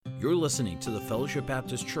You're listening to the Fellowship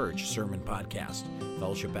Baptist Church Sermon Podcast.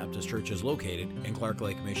 Fellowship Baptist Church is located in Clark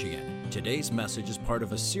Lake, Michigan. Today's message is part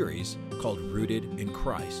of a series called Rooted in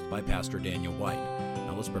Christ by Pastor Daniel White.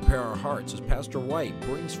 Now let's prepare our hearts as Pastor White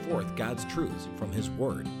brings forth God's truths from His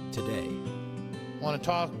Word today. I want to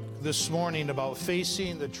talk this morning about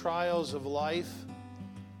facing the trials of life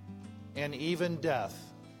and even death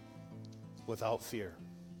without fear.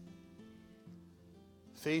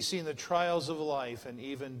 Facing the trials of life and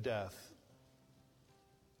even death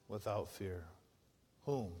without fear.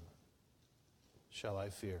 Whom shall I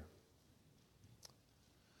fear?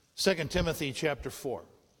 2 Timothy chapter 4.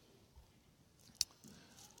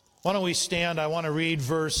 Why don't we stand? I want to read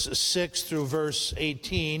verse 6 through verse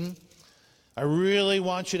 18. I really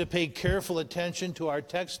want you to pay careful attention to our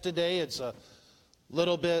text today. It's a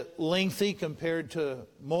little bit lengthy compared to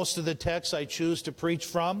most of the texts I choose to preach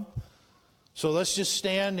from. So let's just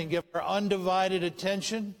stand and give our undivided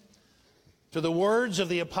attention to the words of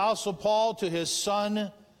the Apostle Paul to his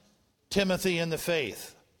son Timothy in the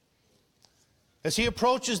faith. As he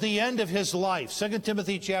approaches the end of his life, 2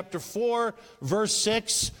 Timothy chapter 4, verse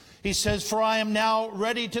 6, he says, "For I am now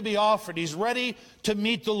ready to be offered." He's ready to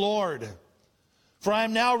meet the Lord. "For I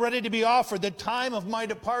am now ready to be offered. The time of my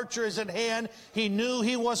departure is at hand." He knew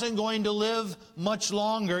he wasn't going to live much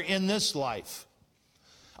longer in this life.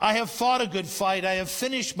 "I have fought a good fight. I have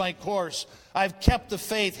finished my course. I've kept the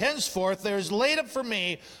faith. Henceforth there is laid up for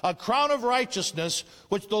me a crown of righteousness,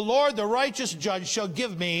 which the Lord, the righteous judge, shall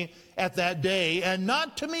give me at that day, and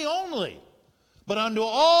not to me only, but unto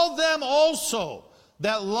all them also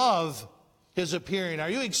that love his appearing." Are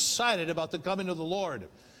you excited about the coming of the Lord?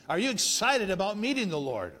 Are you excited about meeting the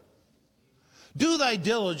Lord? "Do thy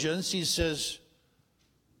diligence," he says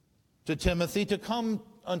to Timothy, "to come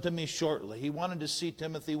unto me shortly." He wanted to see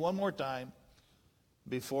Timothy one more time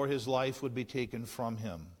before his life would be taken from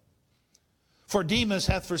him. "For Demas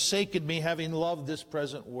hath forsaken me, having loved this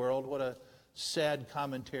present world." What a sad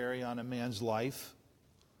commentary on a man's life.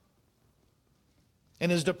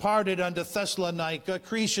 "And is departed unto Thessalonica,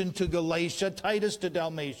 Crescens to Galatia, Titus to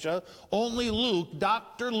Dalmatia. Only Luke,"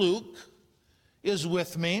 Dr. Luke, "is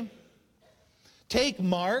with me. Take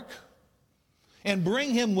Mark and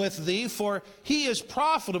bring him with thee, for he is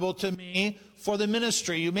profitable to me for the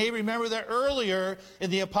ministry." You may remember that earlier in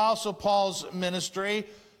the Apostle Paul's ministry,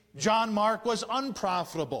 John Mark was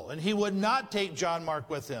unprofitable, and he would not take John Mark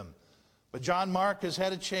with him. But John Mark has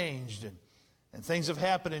had a change, and things have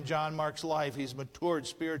happened in John Mark's life. He's matured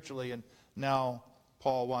spiritually, and now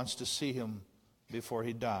Paul wants to see him before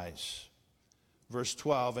he dies. Verse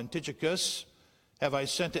 12, "And Tychicus have I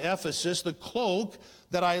sent to Ephesus, the cloak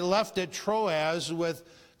that I left at Troas with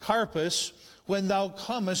Carpus. When thou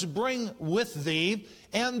comest, bring with thee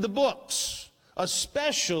and the books,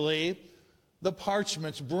 especially the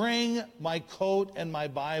parchments. Bring my coat and my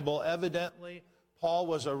Bible." Evidently, Paul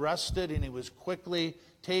was arrested and he was quickly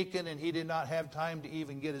taken, and he did not have time to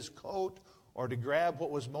even get his coat or to grab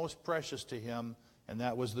what was most precious to him, and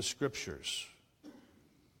that was the Scriptures.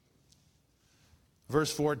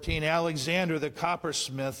 Verse 14, "Alexander the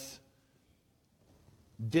coppersmith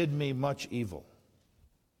did me much evil.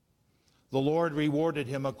 The Lord rewarded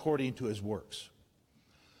him according to his works.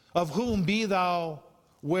 Of whom be thou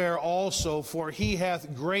ware also, for he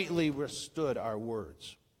hath greatly withstood our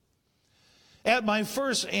words. At my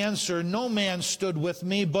first answer no man stood with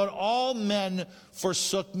me, but all men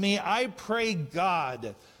forsook me. I pray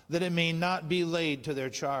God that it may not be laid to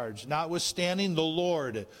their charge. Notwithstanding, the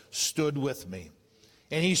Lord stood with me,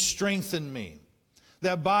 and he strengthened me,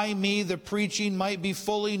 that by me the preaching might be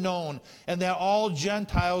fully known, and that all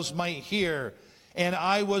Gentiles might hear. And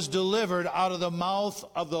I was delivered out of the mouth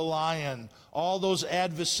of the lion." All those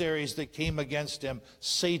adversaries that came against him,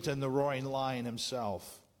 Satan, the roaring lion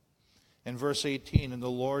himself. And verse 18, "And the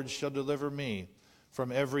Lord shall deliver me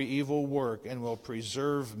from every evil work, and will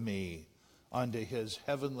preserve me unto his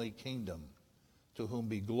heavenly kingdom, to whom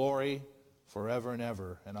be glory forever and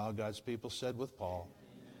ever." And all God's people said with Paul,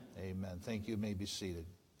 Amen. Thank you. You may be seated.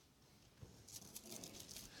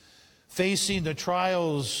 Facing the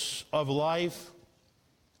trials of life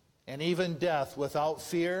and even death without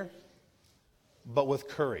fear, but with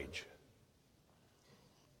courage.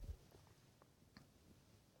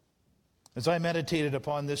 As I meditated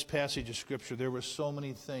upon this passage of Scripture, there were so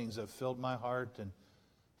many things that filled my heart and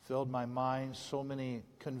filled my mind. So many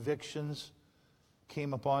convictions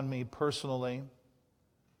came upon me personally.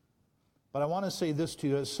 But I want to say this to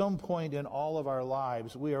you. At some point in all of our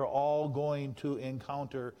lives, we are all going to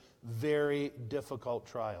encounter very difficult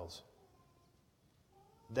trials.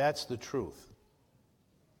 That's the truth.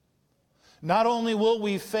 Not only will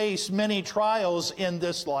we face many trials in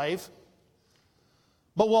this life,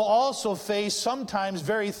 but we'll also face sometimes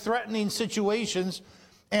very threatening situations,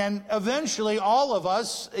 and eventually all of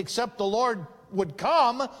us, except the Lord would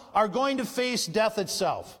come, are going to face death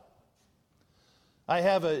itself. I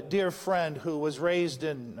have a dear friend who was raised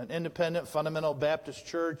in an independent fundamental Baptist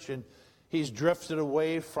church, and he's drifted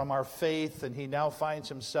away from our faith, and he now finds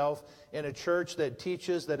himself in a church that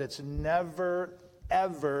teaches that it's never,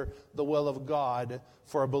 ever the will of God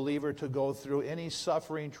for a believer to go through any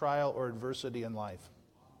suffering, trial, or adversity in life.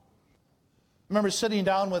 I remember sitting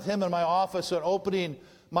down with him in my office and opening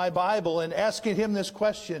my Bible and asking him this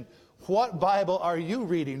question: what Bible are you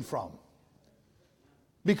reading from?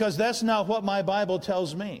 Because that's not what my Bible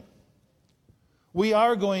tells me. We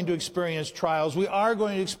are going to experience trials. We are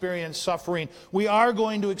going to experience suffering. We are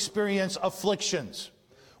going to experience afflictions.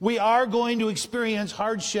 We are going to experience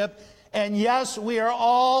hardship. And yes, we are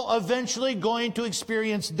all eventually going to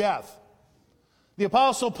experience death. The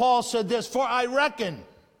Apostle Paul said this, "For I reckon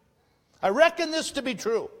this to be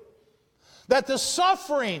true, that the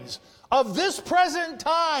sufferings of this present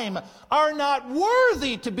time are not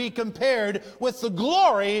worthy to be compared with the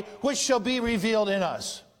glory which shall be revealed in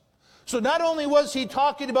us." So not only was he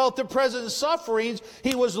talking about the present sufferings,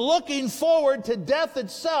 he was looking forward to death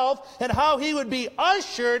itself and how he would be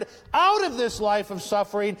ushered out of this life of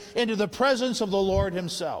suffering into the presence of the Lord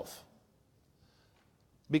himself.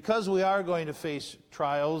 Because we are going to face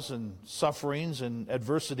trials and sufferings and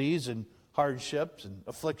adversities and hardships and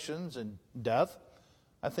afflictions and death,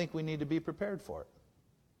 I think we need to be prepared for it.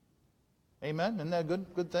 Amen? Isn't that a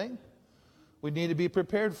good thing? We need to be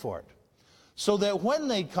prepared for it, so that when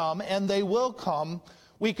they come, and they will come,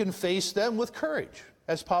 we can face them with courage,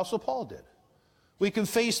 as Apostle Paul did. We can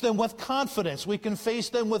face them with confidence. We can face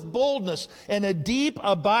them with boldness and a deep,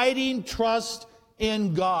 abiding trust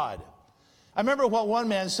in God. I remember what one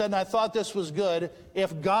man said, and I thought this was good: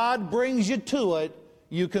 if God brings you to it,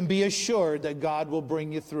 you can be assured that God will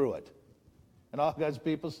bring you through it. And all God's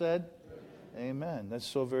people said, amen. That's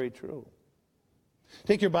so very true.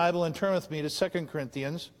 Take your Bible and turn with me to 2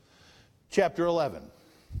 Corinthians chapter 11.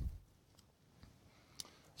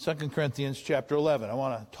 2 Corinthians chapter 11. I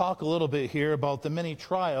want to talk a little bit here about the many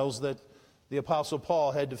trials that the Apostle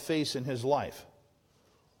Paul had to face in his life.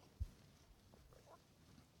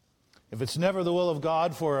 If it's never the will of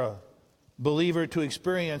God for a believer to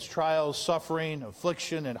experience trials, suffering,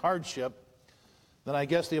 affliction, and hardship, then I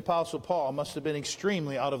guess the Apostle Paul must have been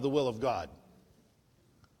extremely out of the will of God.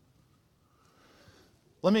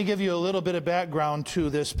 Let me give you a little bit of background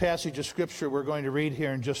to this passage of Scripture we're going to read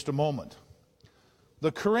here in just a moment.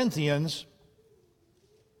 The Corinthians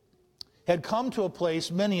had come to a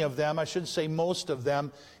place, many of them, I should say most of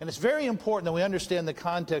them, and it's very important that we understand the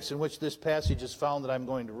context in which this passage is found that I'm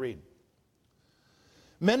going to read.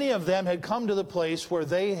 Many of them had come to the place where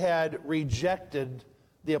they had rejected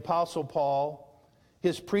the Apostle Paul,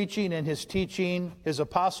 his preaching and his teaching, his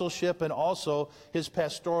apostleship, and also his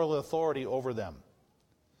pastoral authority over them.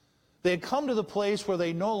 They had come to the place where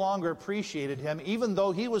they no longer appreciated him, even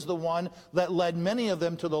though he was the one that led many of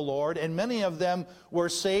them to the Lord, and many of them were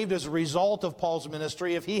saved as a result of Paul's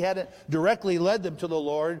ministry. If he hadn't directly led them to the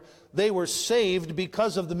Lord, they were saved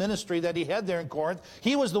because of the ministry that he had there in Corinth.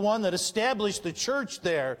 He was the one that established the church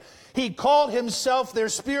there. He called himself their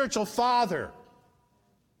spiritual father.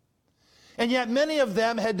 And yet many of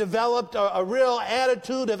them had developed a real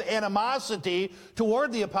attitude of animosity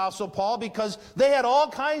toward the Apostle Paul because they had all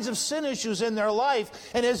kinds of sin issues in their life.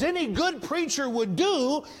 And as any good preacher would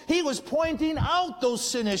do, he was pointing out those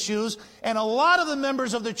sin issues, and a lot of the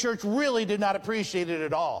members of the church really did not appreciate it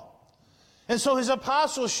at all. And so his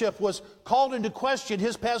apostleship was called into question.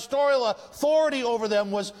 His pastoral authority over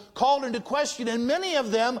them was called into question. And many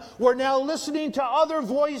of them were now listening to other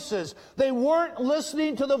voices. They weren't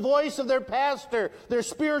listening to the voice of their pastor, their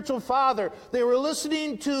spiritual father. They were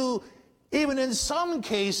listening to, even in some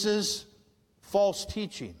cases, false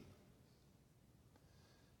teaching.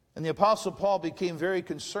 And the Apostle Paul became very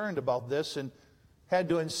concerned about this and had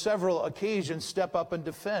to, on several occasions, step up and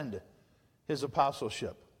defend his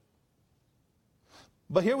apostleship.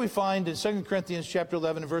 But here we find in 2 Corinthians chapter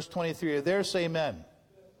 11 and verse 23, there say men.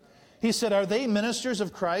 He said, are they ministers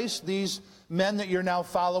of Christ, these men that you're now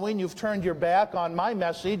following? You've turned your back on my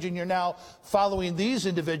message and you're now following these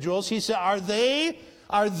individuals. He said, are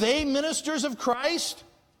they ministers of Christ?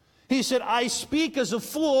 He said, I speak as a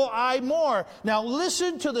fool, I more. Now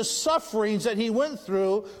listen to the sufferings that he went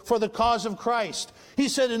through for the cause of Christ. He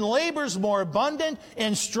said, in labors more abundant,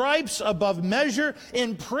 in stripes above measure,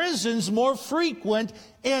 in prisons more frequent,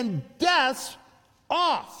 and deaths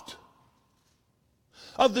oft.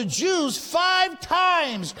 Of the Jews, 5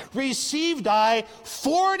 times received I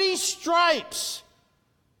 40 stripes,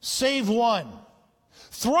 save one.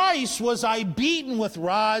 Thrice was I beaten with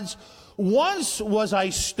rods. Once was I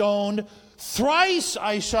stoned. Thrice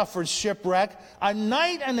I suffered shipwreck. A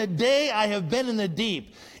night and a day I have been in the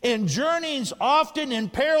deep. In journeyings often, in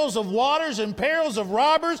perils of waters, in perils of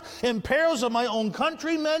robbers, in perils of my own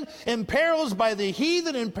countrymen, in perils by the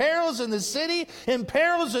heathen, in perils in the city, in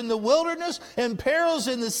perils in the wilderness, in perils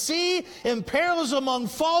in the sea, in perils among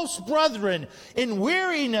false brethren, in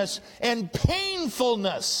weariness and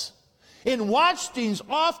painfulness, in watchings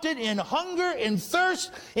often, in hunger, in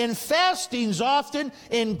thirst, in fastings often,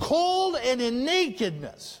 in cold and in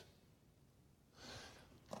nakedness.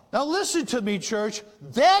 Now listen to me, church.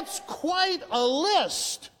 That's quite a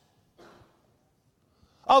list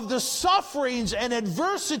of the sufferings and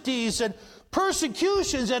adversities and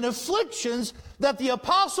persecutions and afflictions that the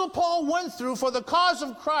Apostle Paul went through for the cause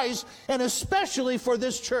of Christ, and especially for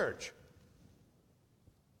this church.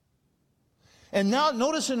 And now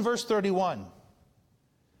notice in verse 31.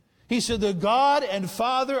 He said, the God and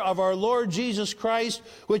Father of our Lord Jesus Christ,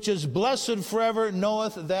 which is blessed forever,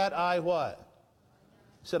 knoweth that I what?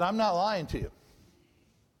 He said, I'm not lying to you.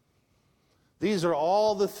 These are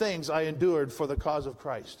all the things I endured for the cause of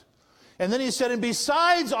Christ. And then he said, and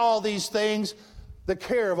besides all these things, the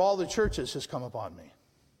care of all the churches has come upon me.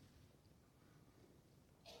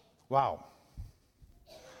 Wow.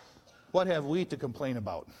 What have we to complain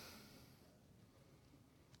about?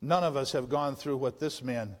 None of us have gone through what this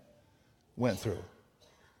man went through.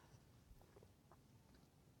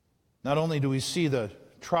 Not only do we see the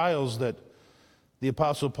trials that the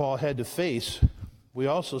Apostle Paul had to face, we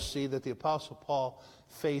also see that the Apostle Paul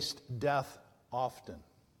faced death often.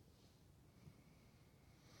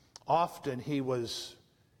 Often he was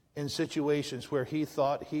in situations where he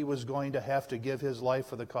thought he was going to have to give his life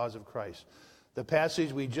for the cause of Christ. The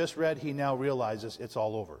passage we just read, he now realizes it's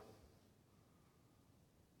all over.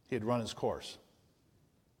 He had run his course.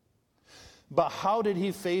 But how did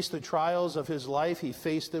he face the trials of his life? He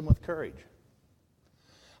faced them with courage.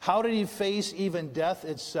 How did he face even death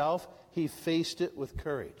itself? He faced it with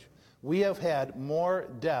courage. We have had more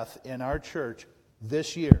death in our church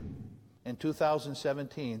this year, in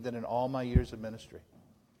 2017, than in all my years of ministry.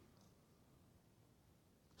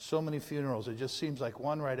 So many funerals. It just seems like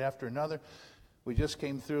one right after another. We just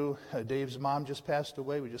came through, Dave's mom just passed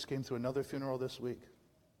away. We just came through another funeral this week.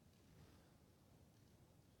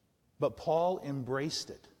 But Paul embraced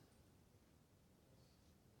it.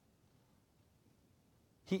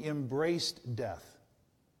 He embraced death.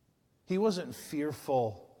 He wasn't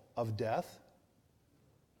fearful of death.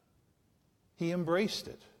 He embraced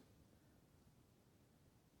it.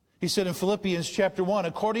 He said in Philippians chapter 1,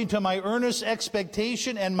 according to my earnest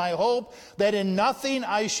expectation and my hope that in nothing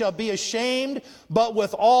I shall be ashamed, but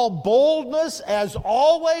with all boldness, as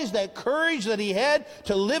always, that courage that he had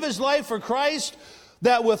to live his life for Christ,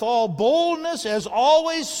 that with all boldness, as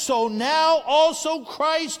always, so now also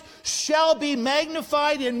Christ shall be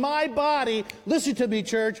magnified in my body. Listen to me,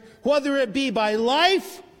 church, whether it be by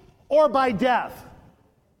life or by death.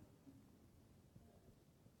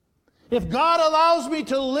 If God allows me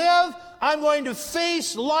to live, I'm going to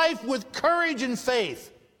face life with courage and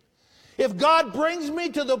faith. If God brings me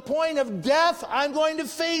to the point of death, I'm going to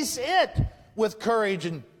face it with courage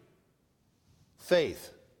and faith.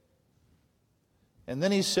 And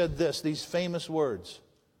then he said these famous words,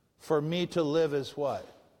 for me to live is what?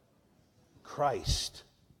 Christ.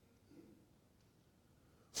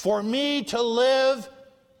 For me to live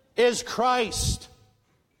is Christ.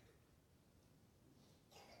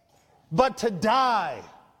 But to die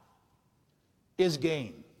is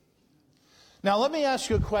gain. Now let me ask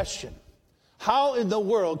you a question. How in the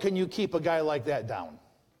world can you keep a guy like that down?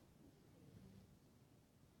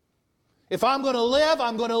 If I'm going to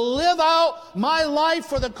live out my life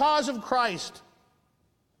for the cause of Christ.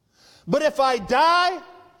 But if I die,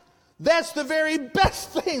 that's the very best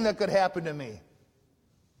thing that could happen to me.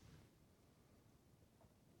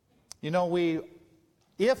 You know,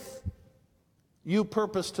 if you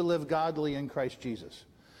purpose to live godly in Christ Jesus,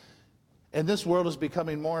 and this world is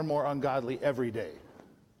becoming more and more ungodly every day.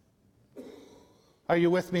 Are you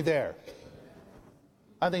with me there?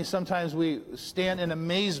 I think sometimes we stand in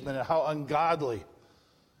amazement at how ungodly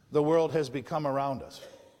the world has become around us.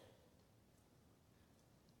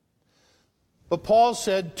 But Paul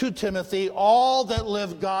said to Timothy, all that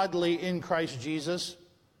live godly in Christ Jesus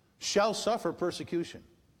shall suffer persecution.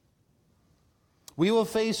 We will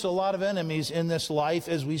face a lot of enemies in this life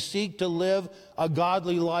as we seek to live a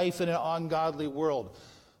godly life in an ungodly world.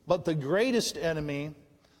 But the greatest enemy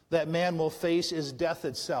that man will face is death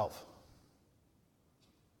itself.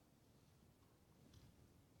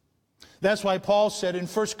 That's why Paul said in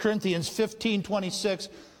 1 Corinthians 15:26,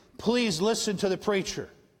 please listen to the preacher.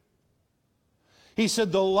 He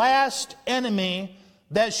said, the last enemy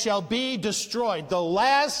that shall be destroyed, the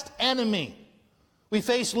last enemy. We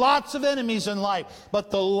face lots of enemies in life,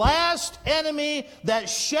 but the last enemy that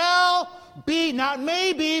shall be, not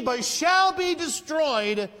maybe, but shall be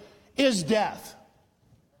destroyed is death.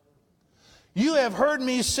 You have heard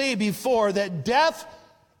me say before that death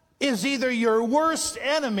is either your worst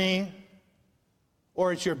enemy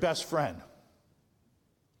or it's your best friend.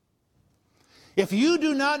 If you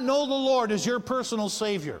do not know the Lord as your personal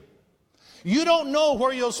Savior, you don't know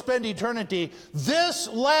where you'll spend eternity, this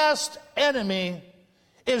last enemy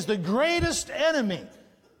is the greatest enemy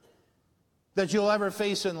that you'll ever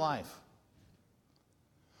face in life.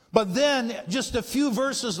 But then, just a few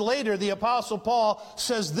verses later, the Apostle Paul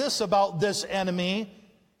says this about this enemy.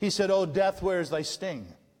 He said, O death, where is thy sting?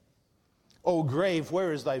 O grave,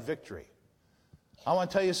 where is thy victory? I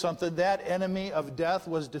want to tell you something. That enemy of death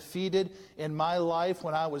was defeated in my life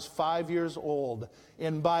when I was 5 years old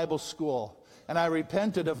in Bible school. And I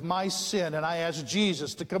repented of my sin, and I asked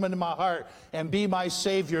Jesus to come into my heart and be my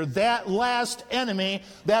Savior. That last enemy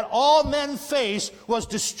that all men face was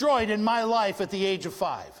destroyed in my life at the age of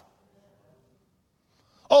 5.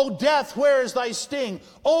 O death, where is thy sting?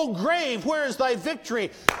 O grave, where is thy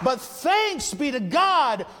victory? But thanks be to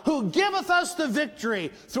God who giveth us the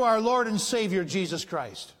victory through our Lord and Savior Jesus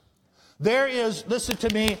Christ. There is, listen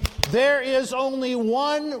to me, there is only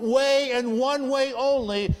one way and one way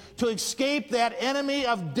only to escape that enemy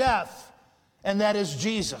of death, and that is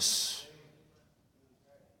Jesus.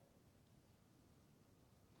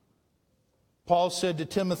 Paul said to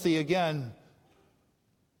Timothy again,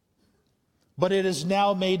 but it is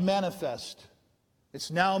now made manifest.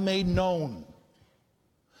 It's now made known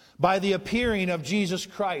by the appearing of Jesus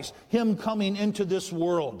Christ, Him coming into this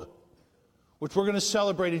world, which we're going to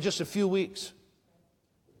celebrate in just a few weeks.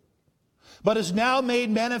 But is now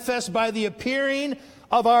made manifest by the appearing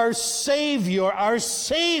of our Savior,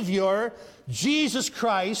 Jesus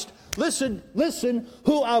Christ. Listen,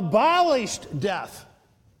 who abolished death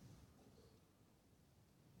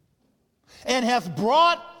and hath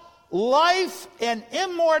brought life and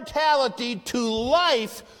immortality to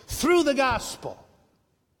life through the gospel.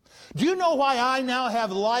 Do you know why I now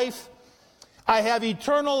have life? I have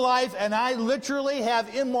eternal life, and I literally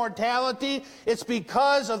have immortality. It's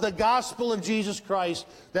because of the gospel of Jesus Christ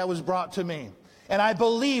that was brought to me. And I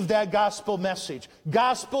believe that gospel message.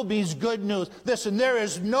 Gospel means good news. Listen, there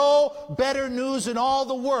is no better news in all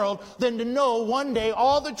the world than to know one day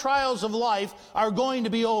all the trials of life are going to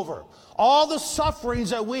be over. All the sufferings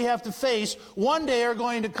that we have to face one day are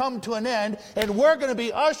going to come to an end, and we're going to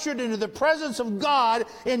be ushered into the presence of God,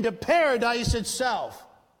 into paradise itself.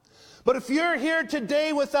 But if you're here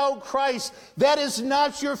today without Christ, that is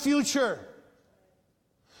not your future.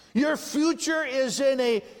 Your future is in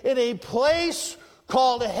a place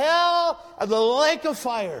called hell and the lake of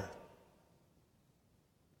fire.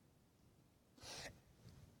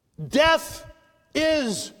 Death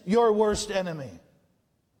is your worst enemy.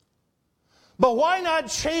 But why not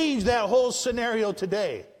change that whole scenario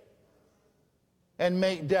today and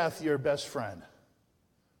make death your best friend?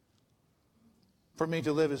 For me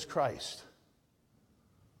to live is Christ,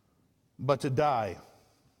 but to die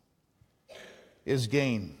is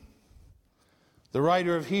gain. The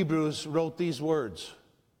writer of Hebrews wrote these words.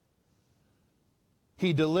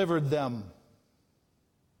 He delivered them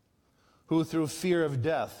who through fear of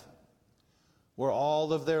death were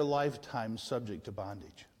all of their lifetime subject to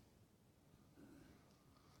bondage.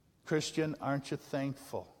 Christian, aren't you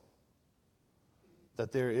thankful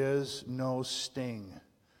that there is no sting,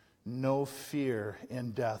 no fear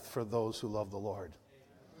in death for those who love the Lord?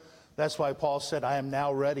 That's why Paul said, I am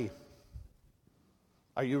now ready.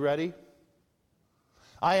 Are you ready?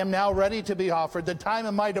 I am now ready to be offered. The time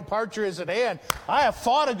of my departure is at hand. I have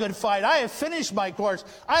fought a good fight. I have finished my course.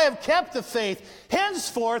 I have kept the faith.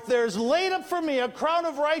 Henceforth there is laid up for me a crown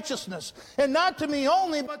of righteousness, and not to me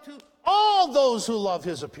only, but to all those who love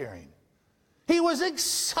His appearing. He was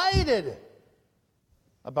excited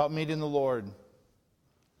about meeting the Lord.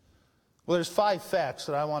 Well, there's 5 facts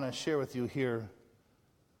that I want to share with you here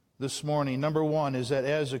this morning. Number 1 is that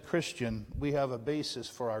as a Christian, we have a basis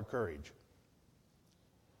for our courage.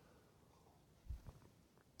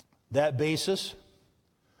 That basis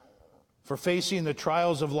for facing the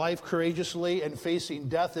trials of life courageously and facing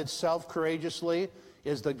death itself courageously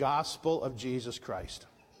is the gospel of Jesus Christ.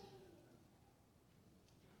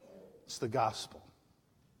 It's the gospel.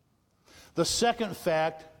 The second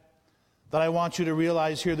fact that I want you to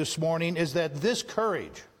realize here this morning is that this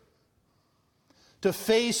courage to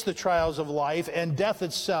face the trials of life and death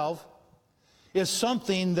itself is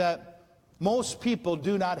something that most people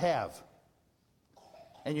do not have.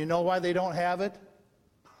 And you know why they don't have it?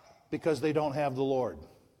 Because they don't have the Lord.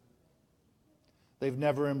 They've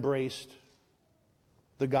never embraced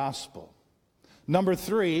the gospel. Number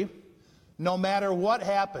 3, no matter what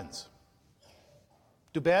happens.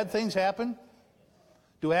 Do bad things happen?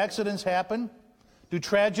 Do accidents happen? Do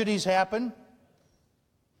tragedies happen?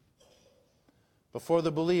 Before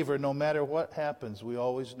the believer, no matter what happens, we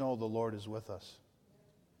always know the Lord is with us.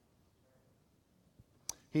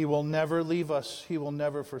 He will never leave us. He will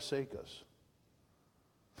never forsake us.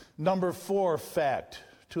 Number 4 fact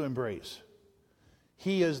to embrace.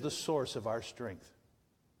 He is the source of our strength.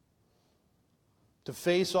 To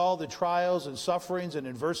face all the trials and sufferings and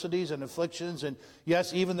adversities and afflictions and,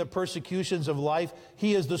 yes, even the persecutions of life,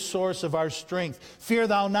 He is the source of our strength. Fear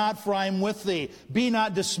thou not, for I am with thee. Be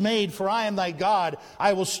not dismayed, for I am thy God.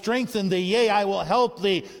 I will strengthen thee, yea, I will help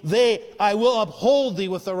thee. I will uphold thee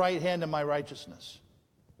with the right hand of my righteousness.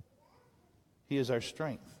 He is our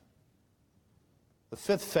strength. The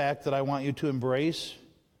 5th fact that I want you to embrace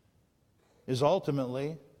is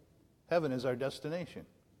ultimately, heaven is our destination.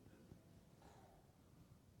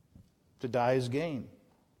 To die is gain.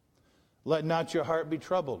 Let not your heart be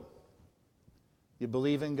troubled. You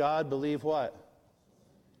believe in God, believe what?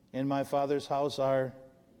 In my Father's house are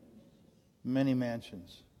many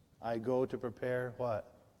mansions. I go to prepare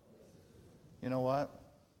what? You know what?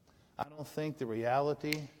 I don't think the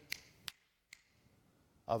reality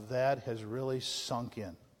of that has really sunk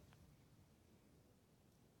in.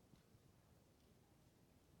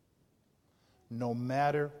 No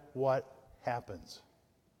matter what happens,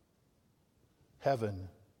 heaven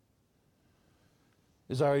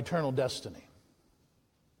is our eternal destiny.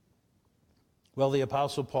 Well, the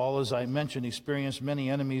Apostle Paul, as I mentioned, experienced many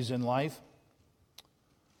enemies in life.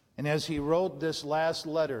 And as he wrote this last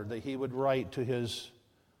letter that he would write to his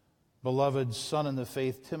beloved son in the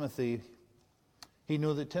faith, Timothy, he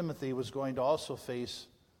knew that Timothy was going to also face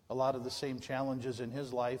a lot of the same challenges in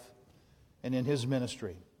his life and in his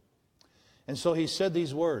ministry. And so he said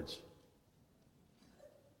these words,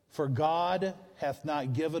 "For God hath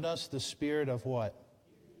not given us the spirit of" what?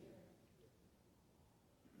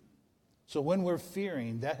 So when we're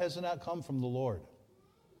fearing, that has not come from the Lord.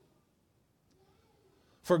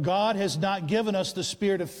 "For God has not given us the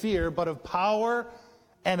spirit of fear, but of power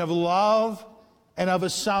and of love and of a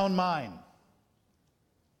sound mind."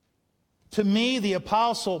 To me, the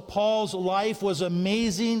Apostle Paul's life was an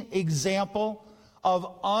amazing example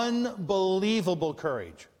of unbelievable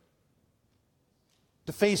courage.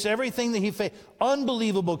 To face everything that he faced,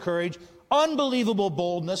 unbelievable courage, unbelievable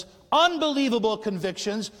boldness, unbelievable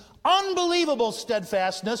convictions, unbelievable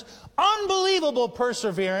steadfastness, unbelievable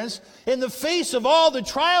perseverance in the face of all the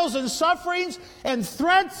trials and sufferings and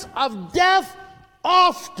threats of death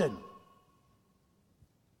often.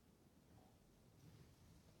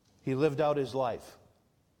 He lived out his life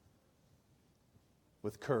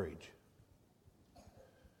with courage.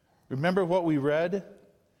 Remember what we read?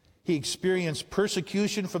 He experienced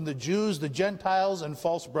persecution from the Jews, the Gentiles, and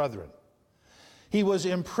false brethren. He was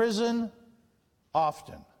in prison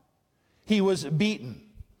often. He was beaten.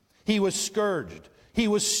 He was scourged. He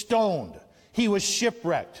was stoned. He was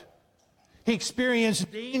shipwrecked. He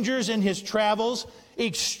experienced dangers in his travels,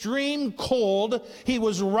 extreme cold. He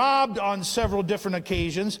was robbed on several different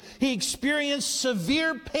occasions. He experienced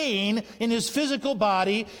severe pain in his physical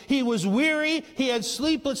body. He was weary. He had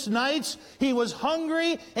sleepless nights. He was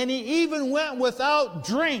hungry, and he even went without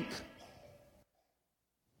drink.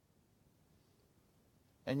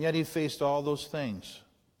 And yet he faced all those things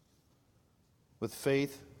with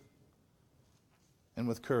faith and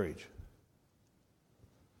with courage.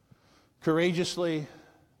 Courageously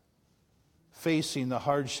facing the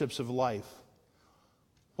hardships of life,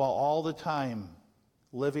 while all the time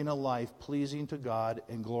living a life pleasing to God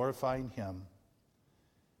and glorifying Him.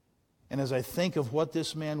 And as I think of what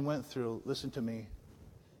this man went through, listen to me,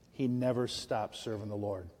 he never stopped serving the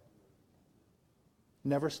Lord.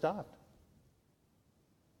 Never stopped.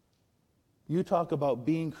 You talk about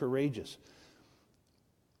being courageous.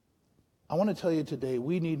 I want to tell you today,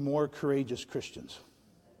 we need more courageous Christians.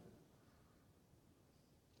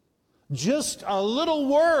 Just a little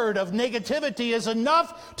word of negativity is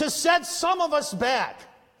enough to set some of us back,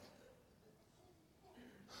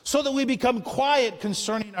 so that we become quiet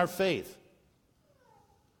concerning our faith.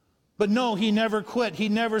 But no, he never quit. He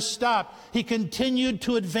never stopped. He continued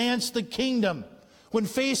to advance the kingdom. When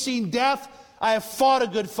facing death, I have fought a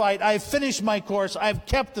good fight. I have finished my course. I have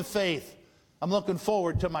kept the faith. I'm looking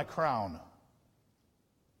forward to my crown.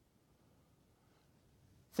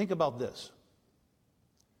 Think about this.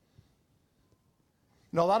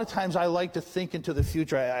 You know, a lot of times I like to think into the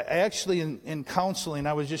future. I actually, in counseling,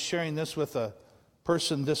 I was just sharing this with a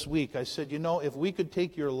person this week. I said, you know, if we could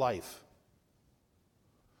take your life,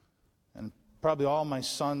 and probably all my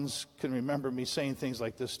sons can remember me saying things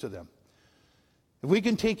like this to them. If we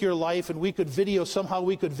can take your life and we could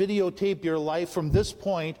videotape your life from this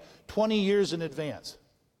point 20 years in advance.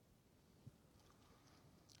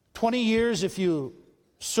 20 years if you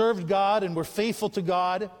served God and were faithful to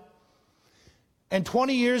God, and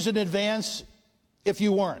 20 years in advance if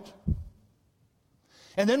you weren't.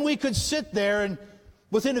 And then we could sit there and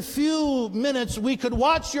within a few minutes we could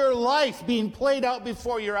watch your life being played out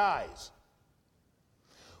before your eyes.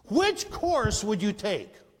 Which course would you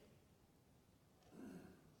take?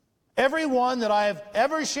 Everyone that I have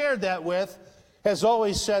ever shared that with has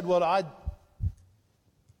always said, well, I'd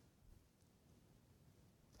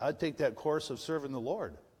take that course of serving the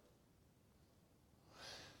Lord.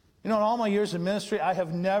 You know, in all my years in ministry, I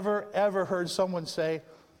have never, ever heard someone say,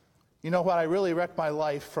 you know what, I really wrecked my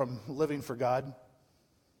life from living for God.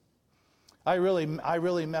 I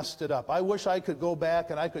really messed it up. I wish I could go back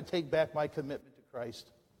and I could take back my commitment to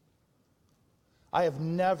Christ. I have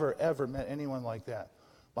never, ever met anyone like that.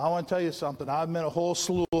 But I want to tell you something. I've met a whole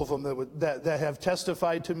slew of them that have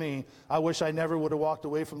testified to me, I wish I never would have walked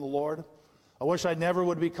away from the Lord. I wish I never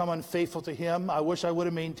would have become unfaithful to Him. I wish I would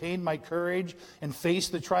have maintained my courage and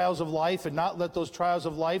faced the trials of life and not let those trials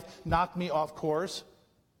of life knock me off course.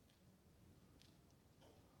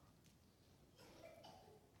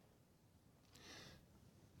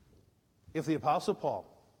 If the Apostle Paul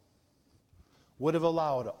would have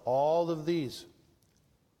allowed all of these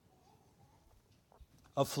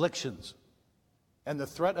afflictions and the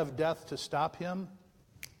threat of death to stop him,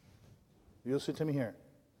 you listen to me here.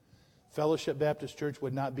 Fellowship Baptist Church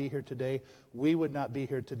would not be here today. We would not be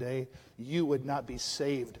here today. You would not be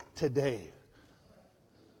saved today.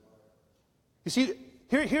 You see,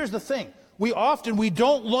 here's the thing. We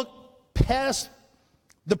don't look past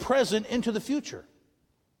the present into the future.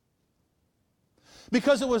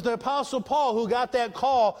 Because it was the Apostle Paul who got that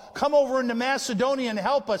call, come over into Macedonia and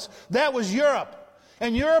help us. That was Europe.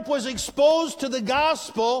 And Europe was exposed to the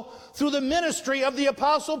gospel through the ministry of the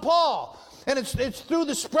Apostle Paul. And it's through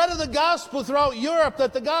the spread of the gospel throughout Europe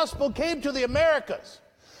that the gospel came to the Americas.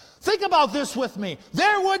 Think about this with me.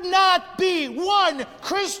 There would not be one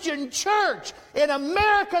Christian church in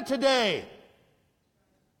America today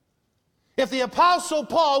if the Apostle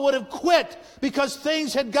Paul would have quit because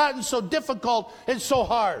things had gotten so difficult and so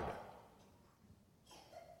hard.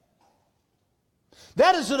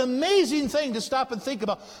 That is an amazing thing to stop and think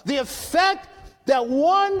about. The effect that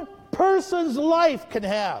one person's life can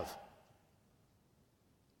have.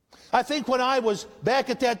 I think when I was back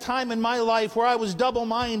at that time in my life where I was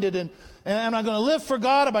double-minded and am I going to live for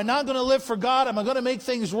God? Am I not going to live for God? Am I going to make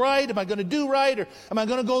things right? Am I going to do right? Or am I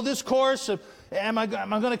going to go this course? Am I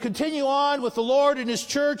going to continue on with the Lord and His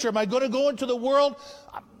church? Or am I going to go into the world?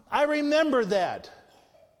 I remember that.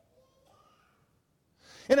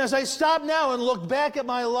 And as I stop now and look back at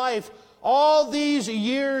my life, all these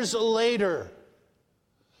years later,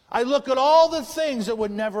 I look at all the things that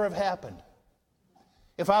would never have happened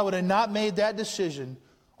if I would have not made that decision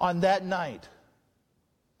on that night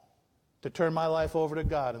to turn my life over to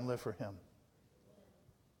God and live for Him.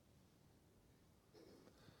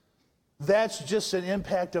 That's just an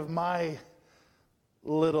impact of my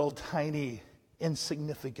little tiny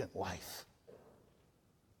insignificant life.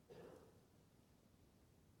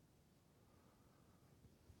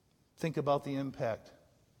 Think about the impact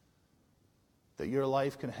that your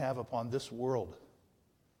life can have upon this world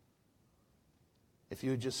if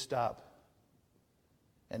you just stop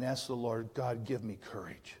and ask the Lord, God, give me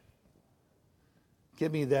courage.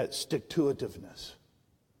 Give me that stick-to-itiveness.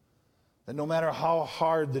 That no matter how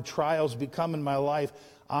hard the trials become in my life,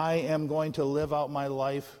 I am going to live out my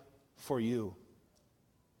life for you.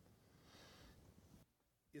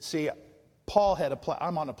 You see, Paul had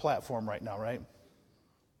I'm on a platform right now, right?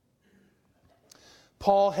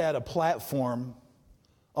 Paul had a platform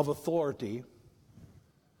of authority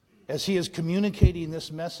as he is communicating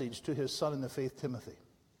this message to his son in the faith, Timothy.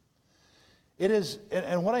 It is,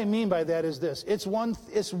 and what I mean by that is this. It's one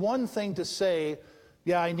thing to say,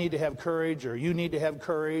 yeah, I need to have courage, or you need to have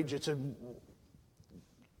courage. It's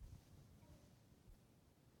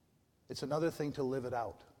another thing to live it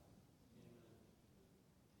out.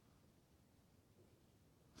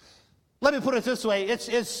 Let me put it this way.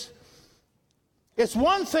 It's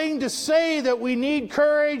one thing to say that we need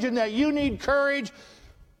courage and that you need courage.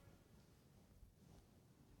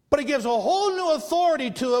 But it gives a whole new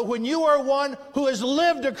authority to it when you are one who has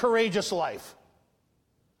lived a courageous life.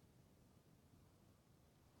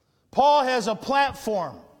 Paul has a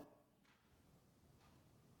platform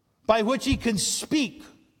by which he can speak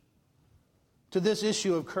to this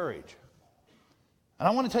issue of courage. And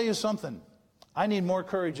I want to tell you something. I need more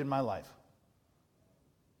courage in my life.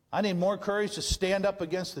 I need more courage to stand up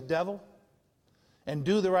against the devil and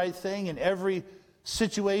do the right thing in every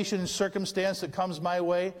situation and circumstance that comes my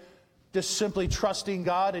way, just simply trusting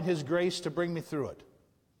God and His grace to bring me through it.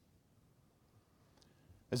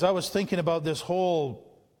 As I was thinking about this whole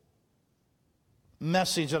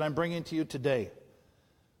message that I'm bringing to you today,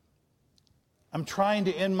 I'm trying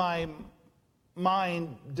to, in my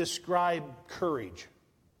mind, describe courage.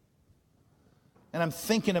 And I'm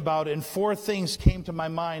thinking about it, and 4 things came to my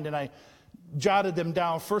mind, and I jotted them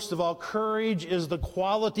down. First of all, courage is the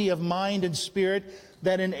quality of mind and spirit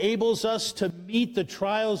that enables us to meet the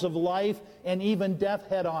trials of life and even death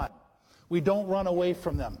head on. We don't run away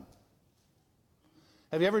from them.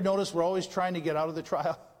 Have you ever noticed we're always trying to get out of the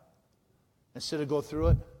trial instead of go through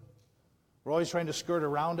it? We're always trying to skirt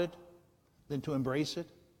around it than to embrace it.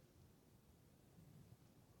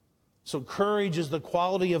 So courage is the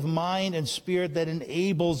quality of mind and spirit that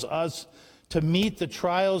enables us to meet the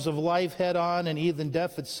trials of life head on and even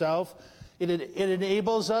death itself. It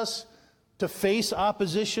enables us to face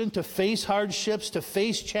opposition, to face hardships, to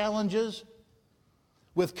face challenges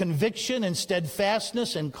with conviction and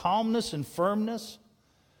steadfastness and calmness and firmness.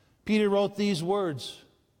 Peter wrote these words,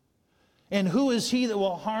 "And who is he that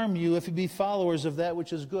will harm you if you be followers of that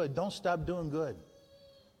which is good?" Don't stop doing good.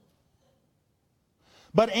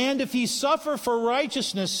 "But and if ye suffer for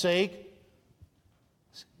righteousness' sake,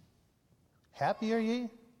 happy are ye?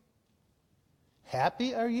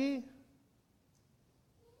 Happy are ye?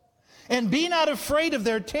 And be not afraid of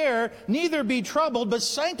their terror, neither be troubled, but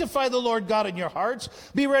sanctify the Lord God in your hearts.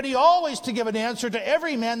 Be ready always to give an answer to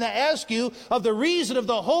every man that asks you of the reason of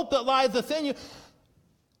the hope that lieth within you."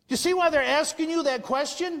 You see why they're asking you that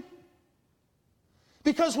question?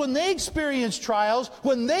 Because when they experience trials,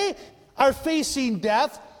 when they are facing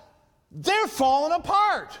death, they're falling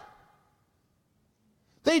apart.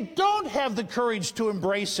 They don't have the courage to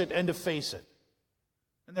embrace it and to face it.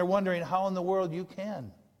 And they're wondering how in the world you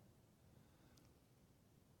can.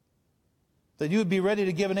 That you would be ready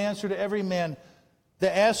to give an answer to every man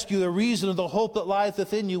that asks you the reason of the hope that lieth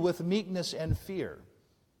within you with meekness and fear.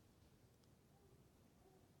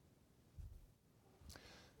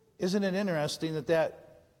 Isn't it interesting that that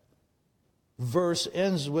verse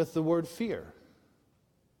ends with the word fear?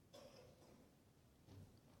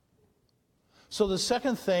 So the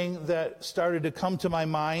second thing that started to come to my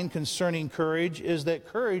mind concerning courage is that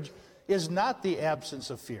courage is not the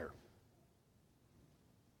absence of fear,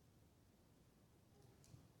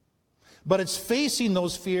 but it's facing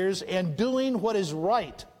those fears and doing what is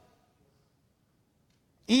right,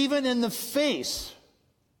 even in the face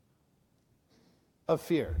of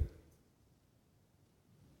fear.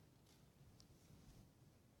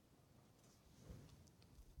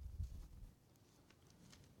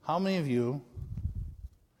 How many of you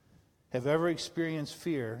have ever experienced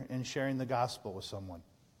fear in sharing the gospel with someone?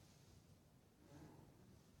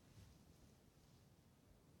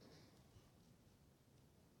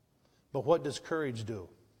 But what does courage do?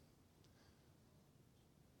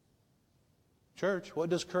 Church, what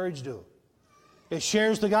does courage do? It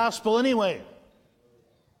shares the gospel anyway.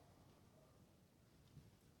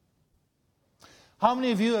 How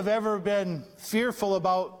many of you have ever been fearful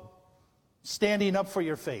about standing up for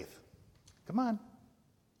your faith? Come on.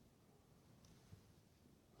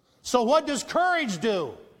 So what does courage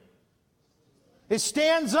do? It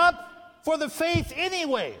stands up for the faith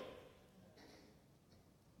anyway.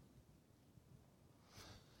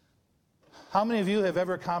 How many of you have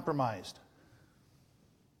ever compromised?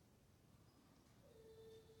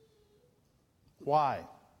 Why?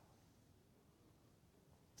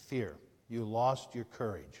 Fear. You lost your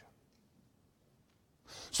courage.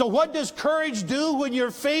 So what does courage do when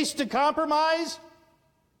you're faced to compromise?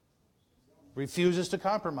 Refuses to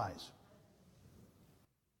compromise.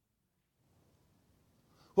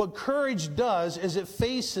 What courage does is it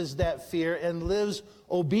faces that fear and lives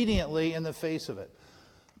obediently in the face of it.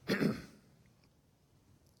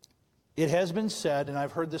 It has been said, and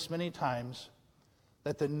I've heard this many times,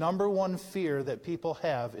 that the number one fear that people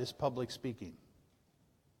have is public speaking.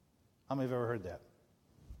 How many have ever heard that?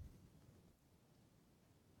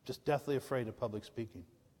 Just deathly afraid of public speaking.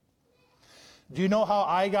 Do you know how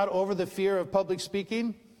I got over the fear of public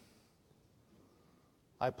speaking?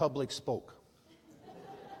 I public spoke.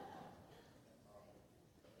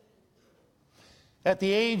 At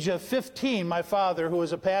the age of 15, my father, who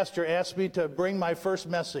was a pastor, asked me to bring my first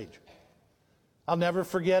message. I'll never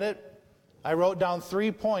forget it. I wrote down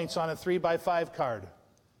 3 points on a 3x5 card,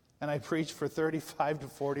 and I preached for 35 to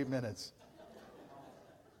 40 minutes.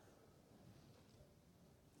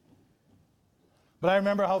 But I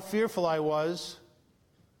remember how fearful I was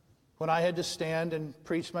when I had to stand and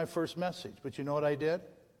preach my first message. But you know what I did?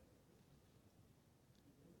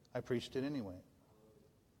 I preached it anyway.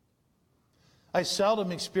 I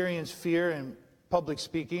seldom experience fear in public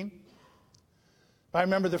speaking. I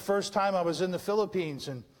remember the first time I was in the Philippines,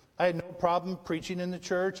 and I had no problem preaching in the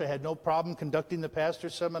church. I had no problem conducting the pastor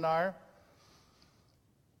seminar.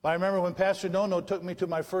 But I remember when Pastor Nono took me to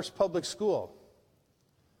my first public school,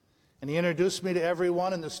 and he introduced me to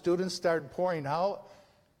everyone, and the students started pouring out,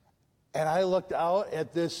 and I looked out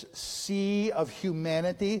at this sea of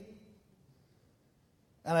humanity,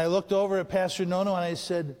 and I looked over at Pastor Nono, and I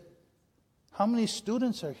said, "How many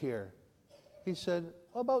students are here?" He said,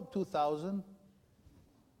 "About 2,000.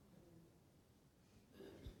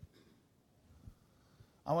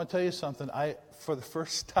 I want to tell you something. For the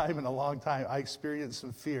first time in a long time, I experienced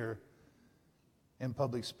some fear in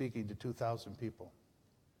public speaking to 2,000 people.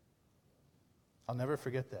 I'll never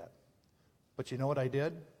forget that. But you know what I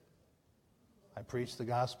did? I preached the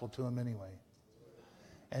gospel to them anyway.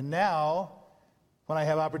 And now, when I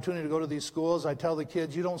have opportunity to go to these schools, I tell the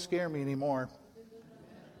kids, "You don't scare me anymore."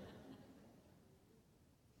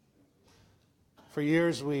 For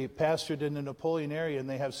years, we pastored in the Napoleon area, and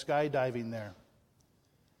they have skydiving there.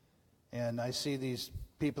 And I see these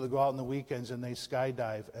people that go out on the weekends and they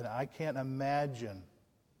skydive, and I can't imagine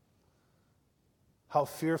how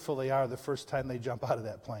fearful they are the first time they jump out of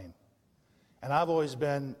that plane. And I've always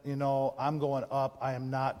been, I'm going up, I am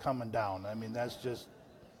not coming down. I mean, that's just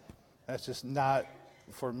not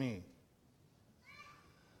for me.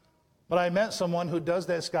 But I met someone who does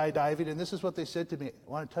that skydiving, and this is what they said to me. I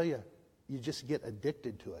want to tell you, you just get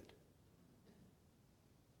addicted to it.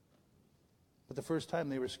 But the first time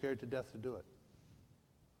they were scared to death to do it.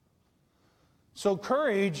 So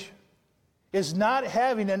courage is not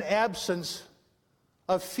having an absence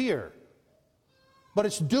of fear, but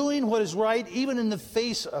it's doing what is right even in the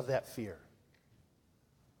face of that fear.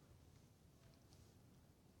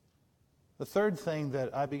 The third thing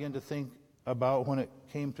that I began to think about when it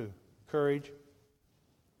came to courage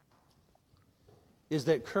is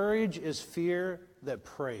that courage is fear that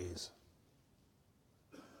prays.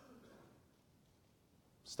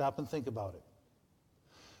 Stop and think about it.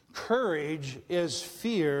 Courage is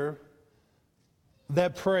fear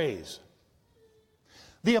that prays.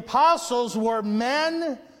 The apostles were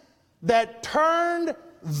men that turned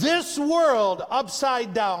this world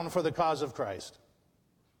upside down for the cause of Christ.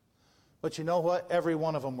 But you know what? Every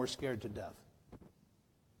one of them were scared to death.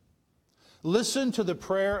 Listen to the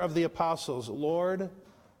prayer of the apostles. Lord,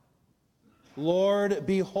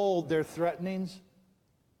 behold their threatenings.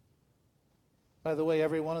 By the way,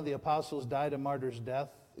 every one of the apostles died a martyr's death,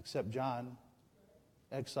 except John,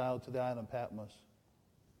 exiled to the island Patmos.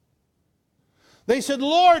 They said,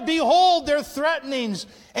 Lord, behold their threatenings,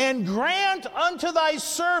 and grant unto thy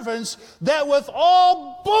servants that with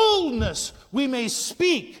all boldness we may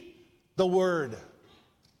speak the word.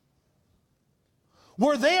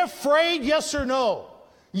 Were they afraid, yes or no?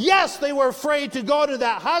 Yes, they were afraid to go to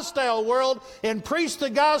that hostile world and preach the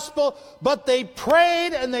gospel, but they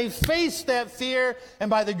prayed and they faced that fear, and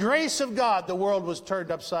by the grace of God, the world was turned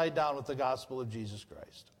upside down with the gospel of Jesus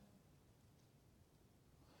Christ.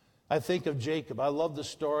 I think of Jacob. I love the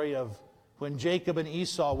story of when Jacob and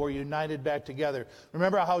Esau were united back together.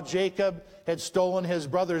 Remember how Jacob had stolen his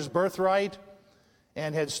brother's birthright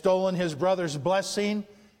and had stolen his brother's blessing?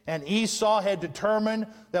 And Esau had determined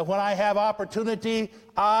that when I have opportunity,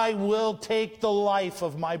 I will take the life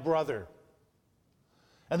of my brother.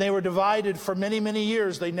 And they were divided for many, many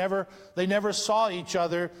years. They never saw each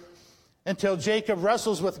other until Jacob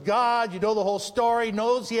wrestles with God. You know the whole story,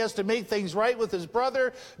 knows he has to make things right with his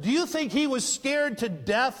brother. Do you think he was scared to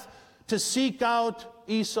death to seek out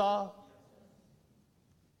Esau?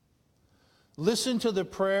 Listen to the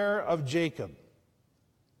prayer of Jacob.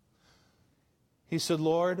 He said,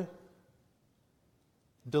 Lord,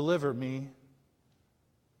 deliver me,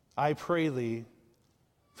 I pray thee,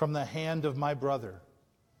 from the hand of my brother,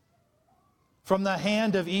 from the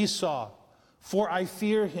hand of Esau, for I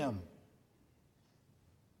fear him,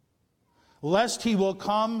 lest he will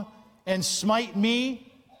come and smite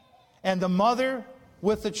me and the mother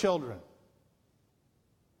with the children.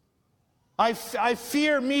 I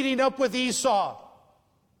fear meeting up with Esau.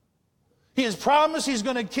 He has promised he's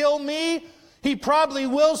going to kill me. He probably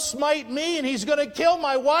will smite me, and he's going to kill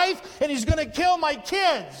my wife, and he's going to kill my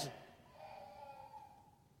kids.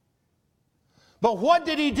 But what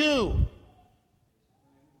did he do?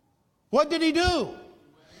 What did he do?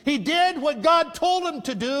 He did what God told him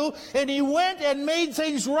to do, and he went and made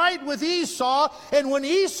things right with Esau. And when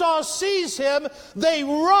Esau sees him, they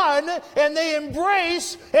run and they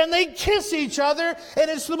embrace and they kiss each other. And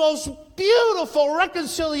it's the most beautiful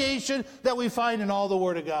reconciliation that we find in all the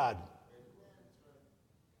Word of God.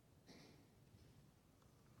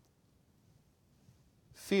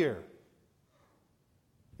 Fear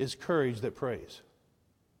is courage that prays.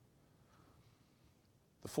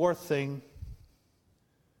 The fourth thing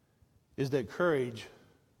is that courage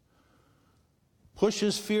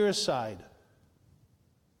pushes fear aside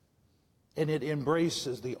and it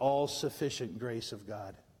embraces the all-sufficient grace of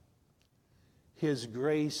God. His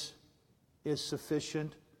grace is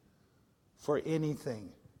sufficient for anything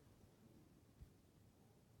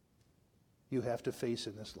you have to face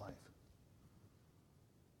in this life,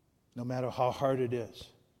 no matter how hard it is.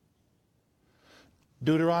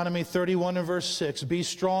 Deuteronomy 31 and verse 6, be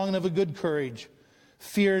strong and of a good courage.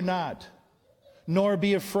 Fear not, nor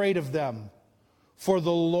be afraid of them. For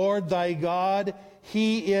the Lord thy God,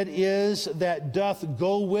 He it is that doth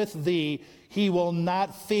go with thee. He will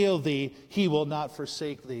not fail thee. He will not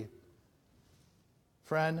forsake thee.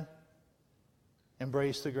 Friend,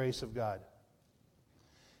 embrace the grace of God.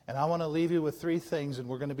 And I want to leave you with three things, and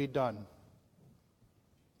we're going to be done.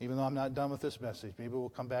 Even though I'm not done with this message. Maybe we'll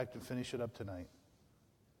come back and finish it up tonight.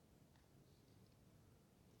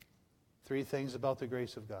 Three things about the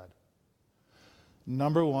grace of God.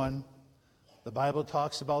 Number one, the Bible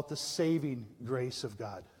talks about the saving grace of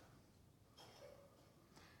God.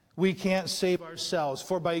 We can't save ourselves.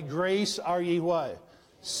 For by grace are ye what?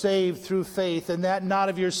 Saved through faith, and that not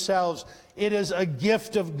of yourselves. It is a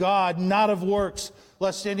gift of God, not of works,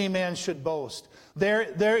 lest any man should boast.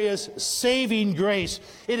 There is saving grace.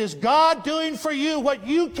 It is God doing for you what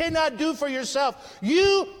you cannot do for yourself.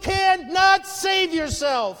 You cannot save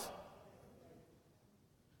yourself.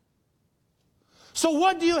 So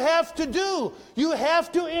what do you have to do? You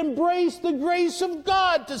have to embrace the grace of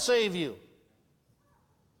God to save you.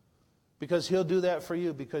 Because He'll do that for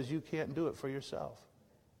you because you can't do it for yourself.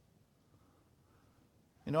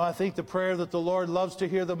 You know, I think the prayer that the Lord loves to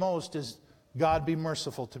hear the most is, God, be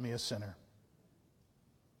merciful to me, a sinner.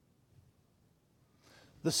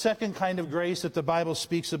 The second kind of grace that the Bible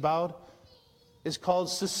speaks about is called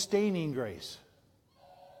sustaining grace.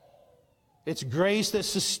 It's grace that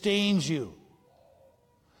sustains you.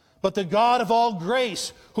 But the God of all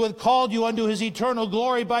grace, who hath called you unto His eternal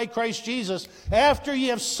glory by Christ Jesus, after ye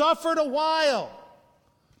have suffered a while,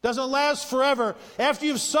 doesn't last forever. After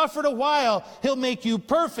you've suffered a while, He'll make you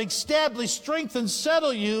perfect, establish, strengthen,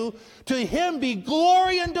 settle you. To Him be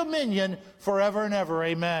glory and dominion forever and ever.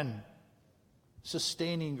 Amen.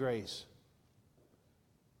 Sustaining grace.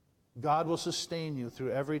 God will sustain you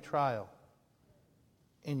through every trial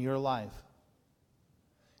in your life.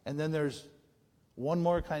 And then there's one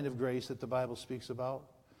more kind of grace that the Bible speaks about.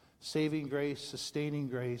 Saving grace, sustaining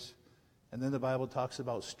grace, and then the Bible talks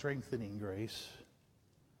about strengthening grace.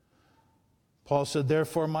 Paul said,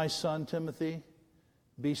 therefore, my son Timothy,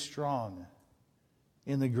 be strong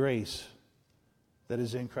in the grace that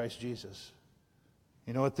is in Christ Jesus.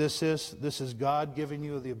 You know what this is? This is God giving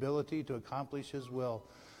you the ability to accomplish His will.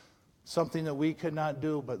 Something that we could not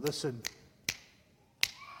do, but listen,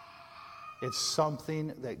 it's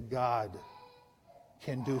something that God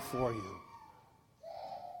can do for you.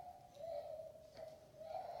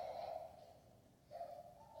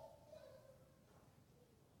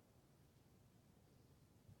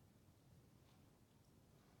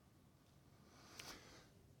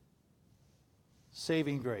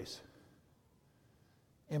 Saving grace.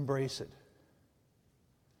 Embrace it.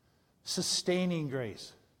 Sustaining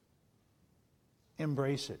grace.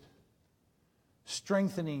 Embrace it.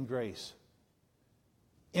 Strengthening grace.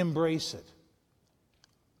 Embrace it.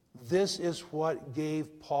 This is what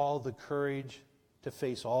gave Paul the courage to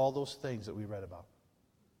face all those things that we read about.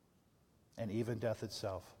 And even death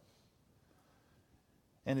itself.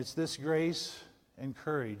 And it's this grace and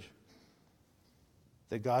courage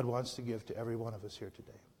that God wants to give to every one of us here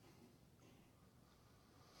today.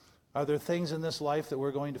 Are there things in this life that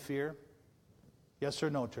we're going to fear? Yes or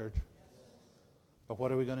no, church? But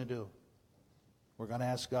what are we going to do? We're going to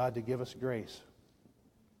ask God to give us grace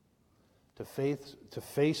to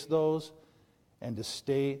face those and to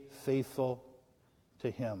stay faithful to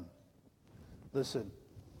Him. Listen,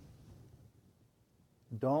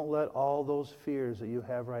 don't let all those fears that you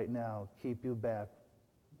have right now keep you back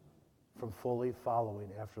from fully following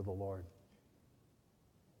after the Lord.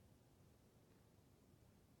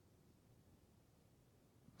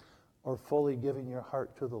 or fully giving your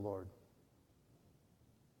heart to the Lord?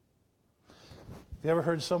 Have you ever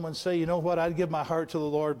heard someone say, you know what, I'd give my heart to the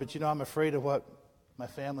Lord, but I'm afraid of what my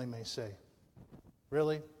family may say?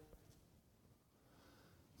 Really? I'm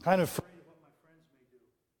kind of afraid of what my friends may do.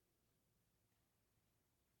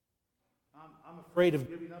 I'm afraid of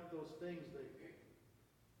giving up those things that,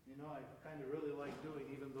 I kind of really like doing,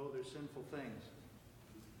 even though they're sinful things.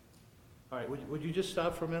 All right, would you just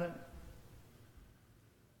stop for a minute?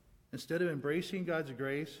 Instead of embracing God's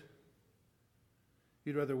grace,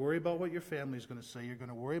 you'd rather worry about what your family's going to say. You're going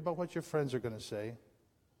to worry about what your friends are going to say.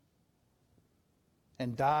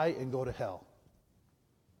 And die and go to hell.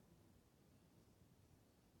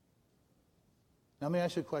 Now, let me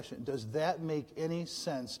ask you a question. Does that make any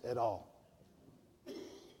sense at all?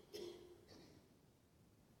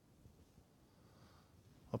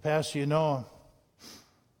 Well, Pastor,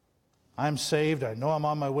 I'm saved. I know I'm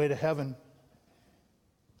on my way to heaven.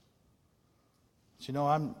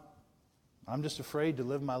 But I'm just afraid to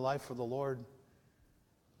live my life for the Lord.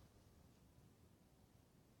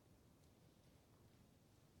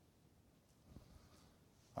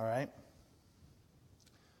 All right?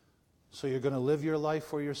 So you're going to live your life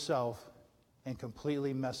for yourself and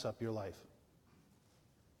completely mess up your life.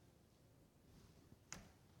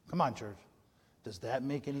 Come on, church. Does that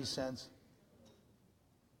make any sense?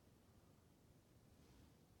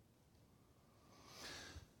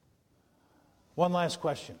 One last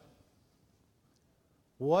question.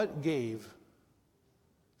 What gave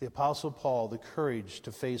the Apostle Paul the courage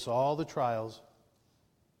to face all the trials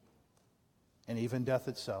and even death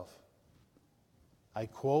itself? I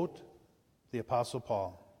quote the Apostle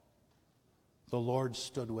Paul, "The Lord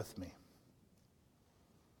stood with me.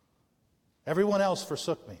 Everyone else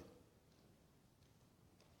forsook me.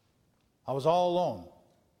 I was all alone.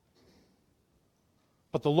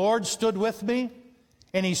 But the Lord stood with me,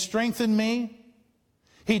 and He strengthened me.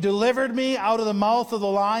 He delivered me out of the mouth of the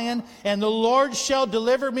lion, and the Lord shall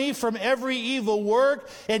deliver me from every evil work,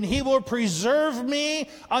 and He will preserve me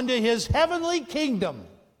unto His heavenly kingdom,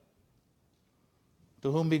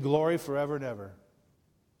 to whom be glory forever and ever.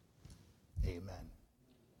 Amen."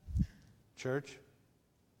 Church,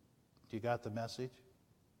 do you got the message?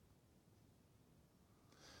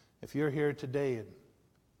 If you're here today and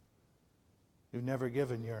you've never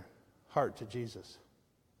given your heart to Jesus,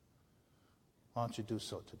 why don't you do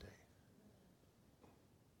so today?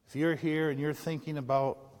 If you're here and you're thinking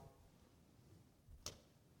about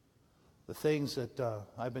the things that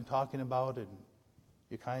I've been talking about, and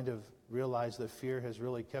you kind of realize that fear has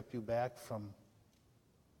really kept you back from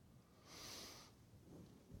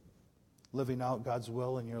living out God's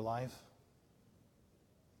will in your life,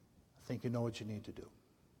 I think you know what you need to do.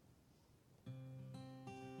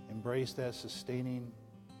 Embrace that sustaining,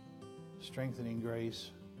 strengthening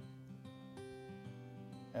grace.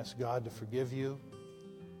 Ask God to forgive you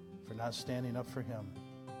for not standing up for Him.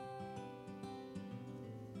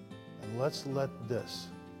 And let's let this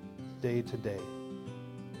day to day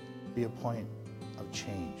be a point of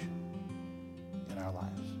change in our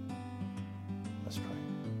lives. Let's pray.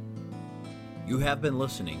 You have been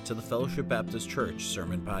listening to the Fellowship Baptist Church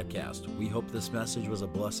Sermon Podcast. We hope this message was a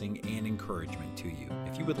blessing and encouragement to you.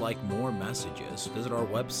 If you would like more messages, visit our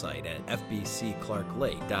website at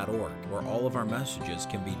fbcclarklake.org, where all of our messages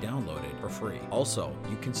can be downloaded for free. Also,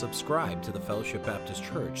 you can subscribe to the Fellowship Baptist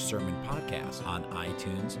Church Sermon Podcast on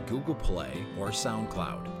iTunes, Google Play, or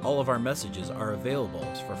SoundCloud. All of our messages are available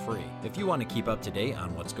for free. If you want to keep up to date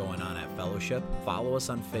on what's going on at Fellowship, follow us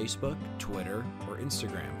on Facebook, Twitter, or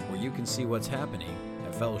Instagram, where you can see what's happening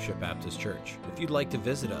at Fellowship Baptist Church. If you'd like to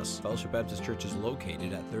visit us, Fellowship Baptist Church is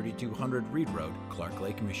located at 3200 Reed Road, Clark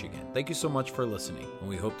Lake, Michigan. Thank you so much for listening, and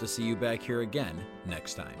we hope to see you back here again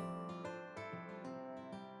next time.